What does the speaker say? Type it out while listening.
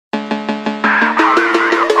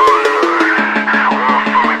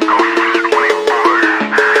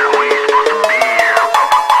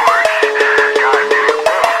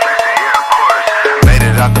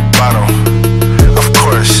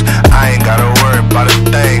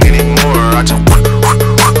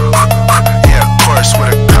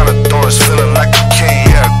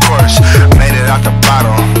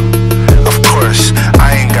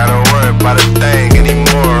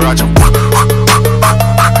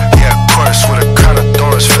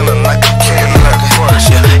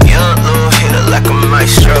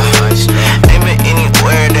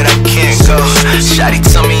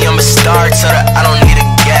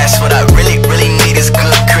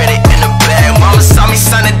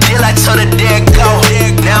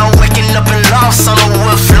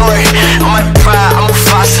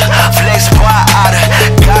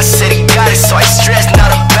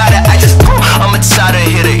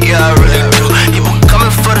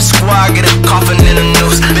popping in the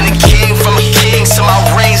news. Been a king from a king, so my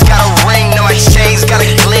rings got a ring. Now my chains got a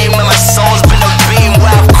gleam, and my soul's been a beam.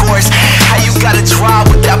 Well, of course, how you gotta drive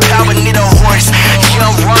without power, need a horse. You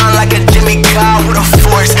don't run like a demigod with a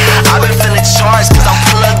force. I've been feeling charged cause I'm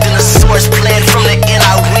plugged in the source. Playing from the end,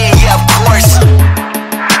 I win, yeah, of course.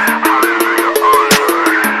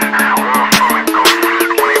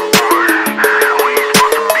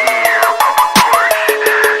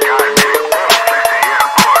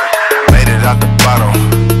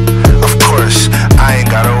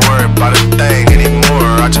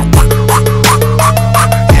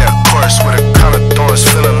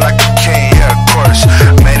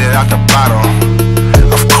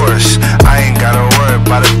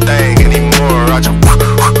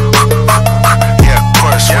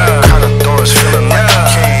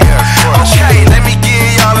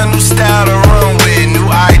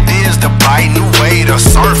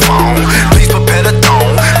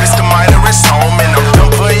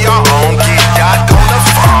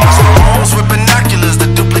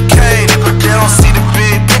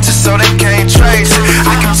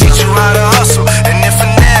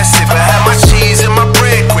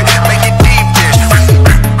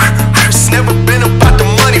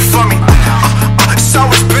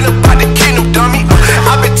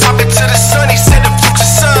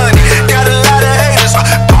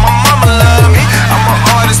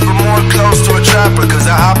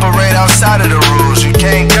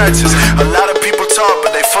 A lot of people talk,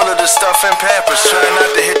 but they full of the stuff and pampers.